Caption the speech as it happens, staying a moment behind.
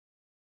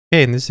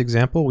Okay, in this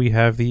example, we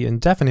have the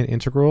indefinite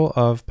integral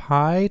of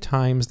pi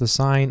times the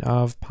sine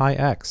of pi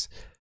x.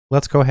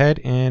 Let's go ahead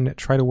and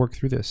try to work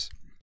through this.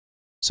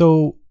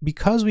 So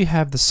because we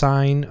have the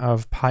sine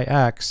of pi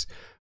x,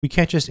 we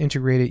can't just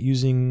integrate it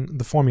using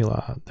the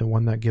formula, the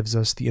one that gives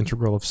us the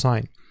integral of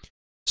sine.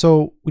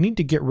 So we need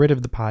to get rid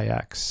of the pi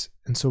x.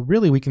 And so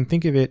really we can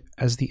think of it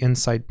as the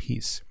inside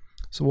piece.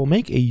 So we'll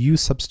make a u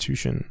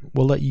substitution.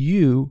 We'll let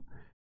u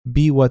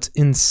be what's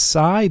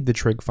inside the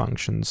trig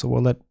function. So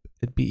we'll let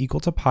it be equal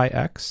to pi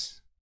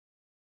x.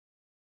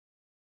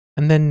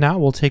 And then now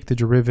we'll take the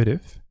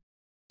derivative.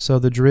 So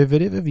the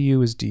derivative of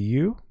u is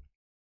du.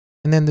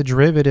 And then the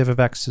derivative of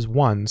x is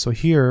 1. So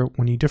here,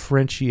 when you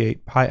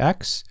differentiate pi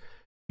x,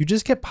 you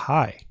just get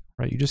pi,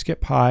 right? You just get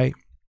pi,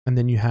 and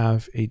then you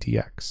have a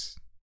dx.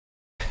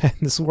 And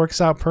this works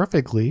out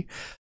perfectly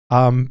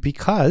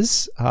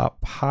because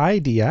pi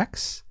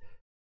dx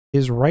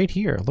is right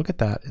here. Look at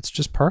that. It's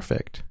just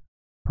perfect.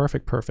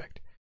 Perfect,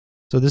 perfect.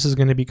 So this is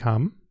going to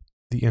become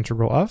the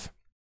integral of.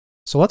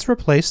 So let's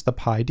replace the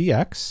pi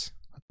dx.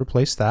 Let's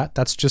replace that.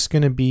 That's just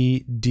going to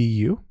be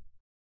du.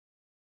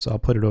 So I'll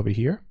put it over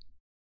here.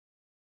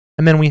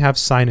 And then we have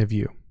sine of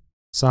u.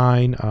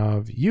 Sine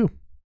of u,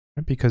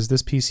 right? Because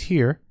this piece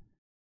here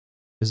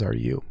is our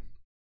u.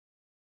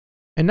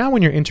 And now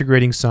when you're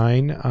integrating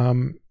sine,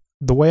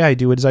 the way I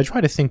do it is I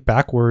try to think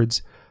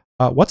backwards.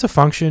 What's a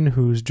function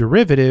whose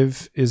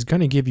derivative is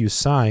going to give you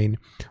sine?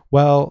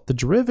 Well, the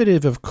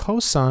derivative of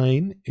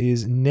cosine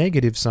is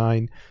negative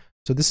sine.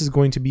 So this is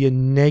going to be a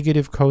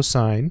negative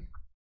cosine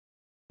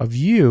of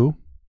u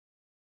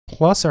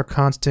plus our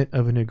constant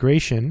of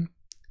integration,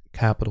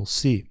 capital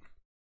C.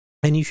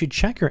 And you should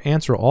check your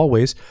answer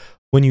always.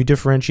 When you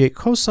differentiate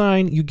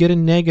cosine, you get a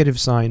negative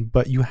sign,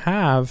 but you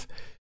have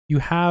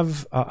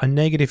a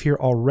negative here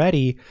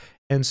already,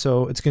 and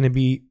so it's going to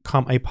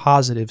become a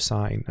positive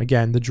sign.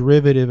 Again, the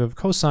derivative of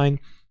cosine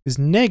is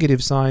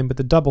negative sign, but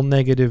the double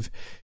negative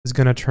is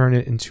going to turn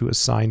it into a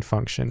sine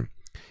function.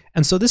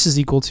 And so this is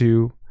equal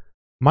to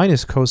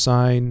minus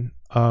cosine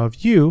of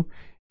u,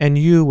 and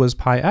u was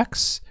pi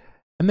x,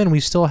 and then we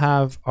still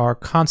have our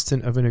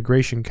constant of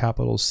integration,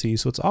 capital C.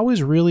 So it's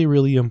always really,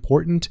 really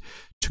important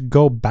to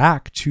go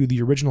back to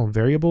the original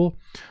variable,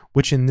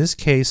 which in this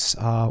case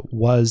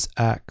was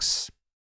x.